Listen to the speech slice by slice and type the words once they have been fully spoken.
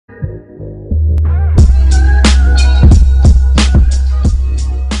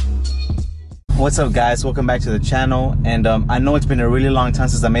What's up, guys? Welcome back to the channel. And I know it's been a really long time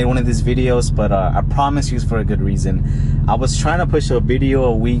since I made one of these videos, but I promise you it's for a good reason. I was trying to push a video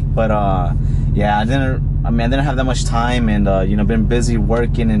a week, but yeah, I didn't have that much time, and you know, been busy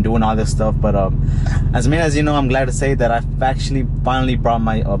working and doing all this stuff. But as many as you know, I'm glad to say that I've actually finally bought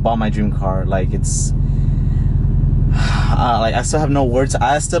my dream car. Like, it's like, I still have no words.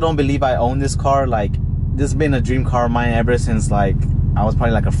 I still don't believe I own this car. Like, this has been a dream car of mine ever since, like, I was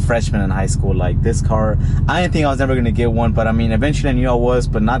probably like a freshman in high school. Like, this car, I didn't think I was never gonna get one, but I mean, eventually I knew I was,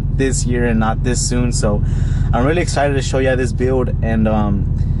 but not this year and not this soon. So I'm really excited to show you this build. And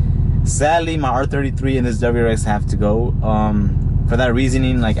sadly, my R33 and this WRX have to go. For that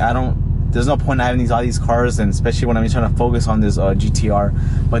reasoning, like, there's no point in having all these cars, and especially when I'm trying to focus on this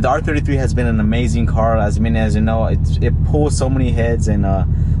GTR. But the R33 has been an amazing car. As many as you know, it pulls so many heads and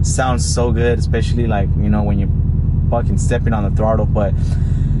sounds so good, especially, like, you know, when you fucking stepping on the throttle. But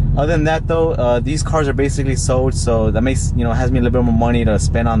other than that, though, these cars are basically sold, so that makes, you know, has me a little bit more money to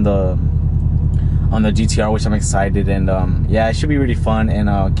spend on the GTR, which I'm excited. And yeah, it should be really fun, and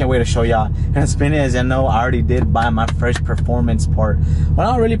can't wait to show y'all. And as many as I know, I already did buy my first performance part.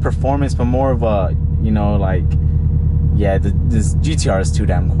 Well, not really performance, but more of a, you know, like, yeah, this GTR is too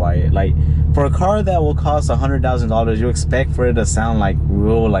damn quiet. Like, for a car that will cost $100,000, you expect for it to sound like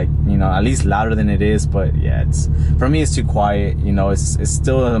real, like, you know, at least louder than it is. But yeah, for me, it's too quiet. You know, it's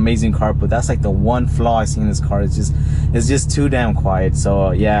still an amazing car, but that's like the one flaw I see in this car. It's just too damn quiet.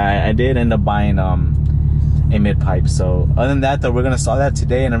 So yeah, I did end up buying a mid pipe. So other than that, though, we're gonna install that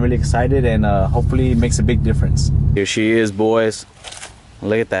today, and I'm really excited, and hopefully it makes a big difference. Here she is, boys.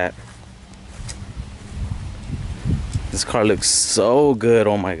 Look at that. This car looks so good.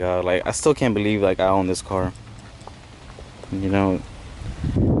 Oh my god, like, I still can't believe, like, I own this car. You know,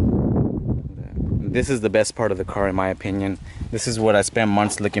 this is the best part of the car, in my opinion. This is what I spent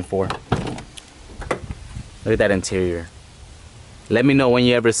months looking for. Look at that interior. Let me know when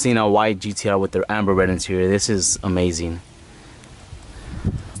you ever seen a white GTR with the amber red interior. This is amazing.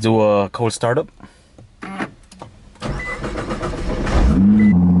 Let's do a cold startup.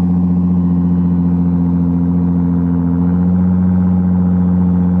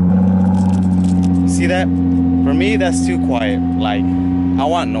 See that? For me, that's too quiet. Like, I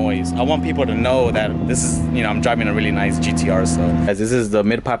want noise. I want people to know that this is, you know, I'm driving a really nice GTR. So guys, this is the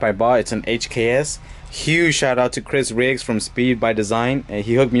mid pipe I bought. It's an HKS. Huge shout out to Chris Riggs from Speed by Design.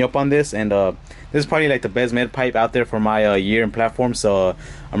 He hooked me up on this, and this is probably like the best mid pipe out there for my year and platform. So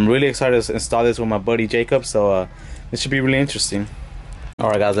I'm really excited to install this with my buddy Jacob. So this should be really interesting.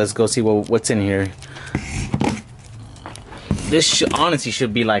 All right, guys, let's go see what's in here. This honestly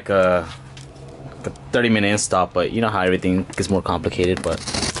should be like a 30-minute install, but you know how everything gets more complicated. But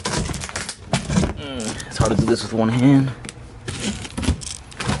it's hard to do this with one hand.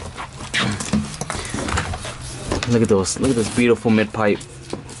 Look at those. Look at this beautiful mid pipe.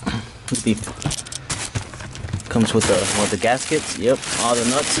 Comes with the gaskets. Yep, all the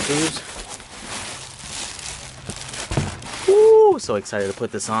nuts, screws. Woo! So excited to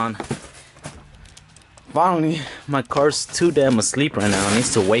put this on. Finally, my car's too damn asleep right now. It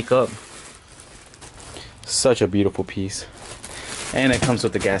needs to wake up. Such a beautiful piece, and it comes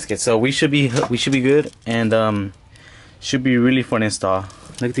with the gasket, so we should be good, and should be really fun to install.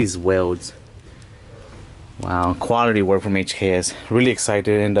 Look at these welds. Wow, quality work from HKS. Really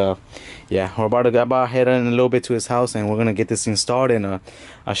excited, and yeah, we're about to head in a little bit to his house, and we're gonna get this installed, and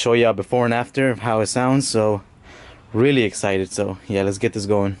I'll show y'all before and after how it sounds. So really excited. So yeah, let's get this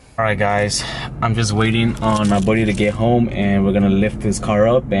going. All right, guys, I'm just waiting on my buddy to get home, and we're gonna lift this car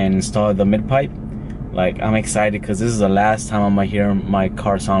up and install the mid pipe. Like, I'm excited because this is the last time I'm gonna hear my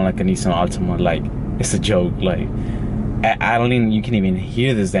car sound like a Nissan Altima. Like, it's a joke. Like, I don't even, you can't even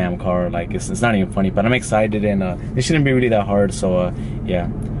hear this damn car. Like, it's not even funny. But I'm excited, and it shouldn't be really that hard. So yeah,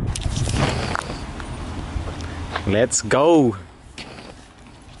 let's go.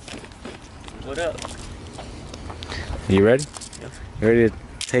 What up? You ready? Yep. You ready to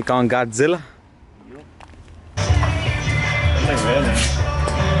take on Godzilla? Yep. I'm like, ready.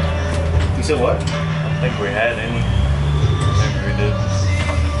 You said what? I think we had any. Maybe we did.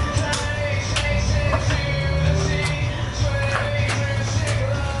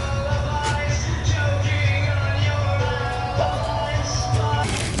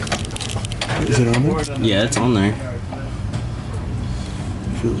 Is it on there? Yeah, it's on there.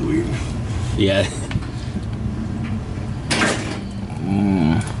 Feels weird. Yeah.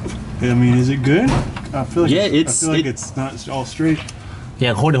 I mean, is it good? I feel like it's not all straight.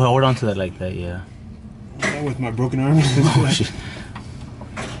 Yeah, hold on to that like that. Yeah. With my broken arm. Oh, shit.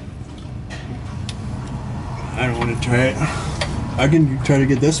 I don't want to try it. I can try to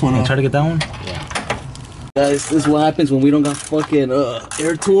get this one off. Try to get that one? Yeah. Guys, this is what happens when we don't got fucking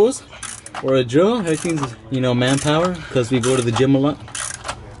air tools or a drill. Everything's, you know, manpower, because we go to the gym a lot.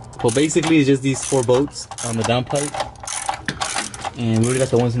 But basically, it's just these 4 bolts on the downpipe, and we already got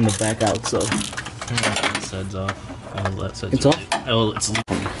the ones in the back out. So Sides off. it's off. Oh, it's.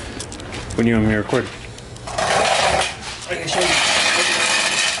 When you want me to record? I can show you.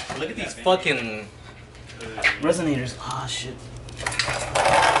 Look at these fucking resonators. Oh shit.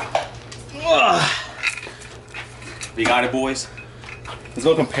 We got it, boys. Let's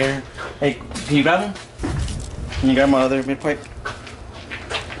go compare. Hey, can you grab them? Can you grab my other mid pipe?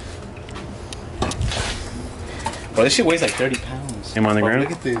 Bro, this shit weighs like 30 pounds. Am I on the ground?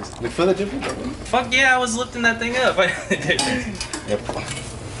 Look at this. Look for the difference. Fuck yeah! I was lifting that thing up. Yep.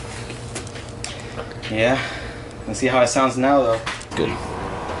 Yeah. Let's see how it sounds now, though. Good.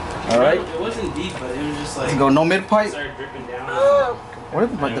 All right. It wasn't deep, but it was just like. Let's go. No mid pipe. Started dripping down. Where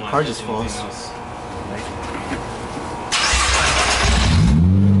did the car just falls?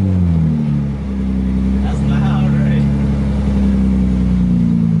 That's loud, right?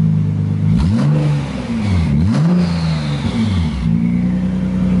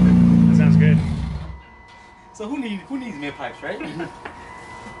 That sounds good. So who needs mid pipes, right?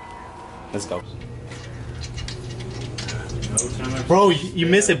 Let's go. Bro, you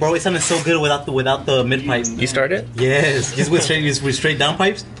miss it, bro. It sounded so good without the mid pipe. You started? Yes, just with straight down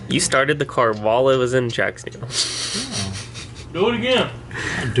pipes. You started the car while it was in Jacksonville. Do it again.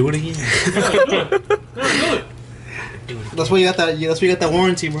 Do it again. Do it. That's why you got that. That's why you got that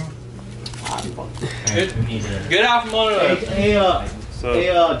warranty, bro. Get out from under us.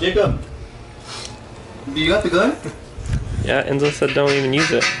 Hey, Jacob. Do you got the gun? Yeah, Enzo said don't even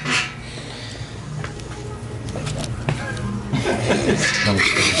use it.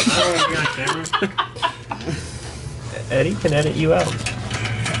 Eddie can edit you out.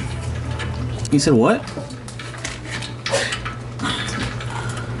 You said what?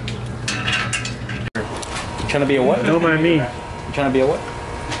 You trying to be a what? Don't mind me. You trying to be a what?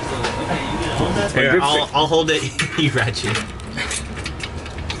 Here, I'll hold it. You ratchet.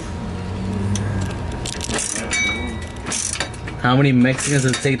 How many Mexicans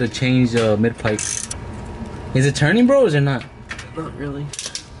does it take to change mid pipe? Is it turning, bro, or is it not? Not really.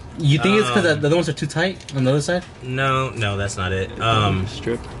 You think it's because the other ones are too tight on the other side? No, that's not it.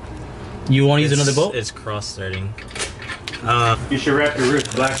 Strip. You want to use another bolt? It's cross-threading. You should wrap your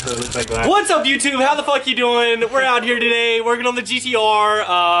roof black so it looks like glass. What's up, YouTube? How the fuck you doing? We're out here today working on the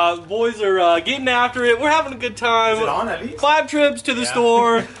GTR. Boys are getting after it. We're having a good time. Is it on at least? 5 trips to the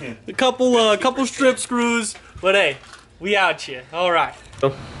store, a couple strip screws. But hey, we out here. All right.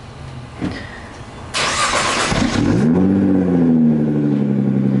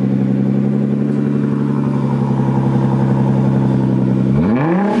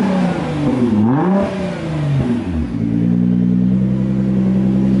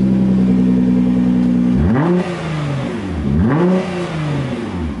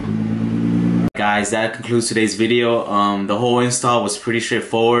 Guys, that concludes today's video. The whole install was pretty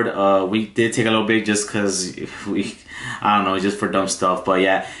straightforward. We did take a little bit just because I don't know, just for dumb stuff. But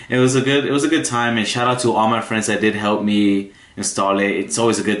yeah, it was a good time. And shout out to all my friends that did help me install it. It's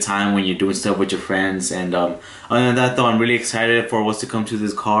always a good time when you're doing stuff with your friends. And other than that, though, I'm really excited for what's to come to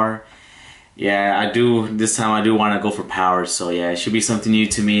this car. Yeah, this time I do want to go for power. So yeah, it should be something new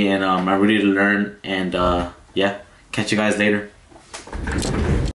to me, and I'm ready to learn. And yeah, catch you guys later.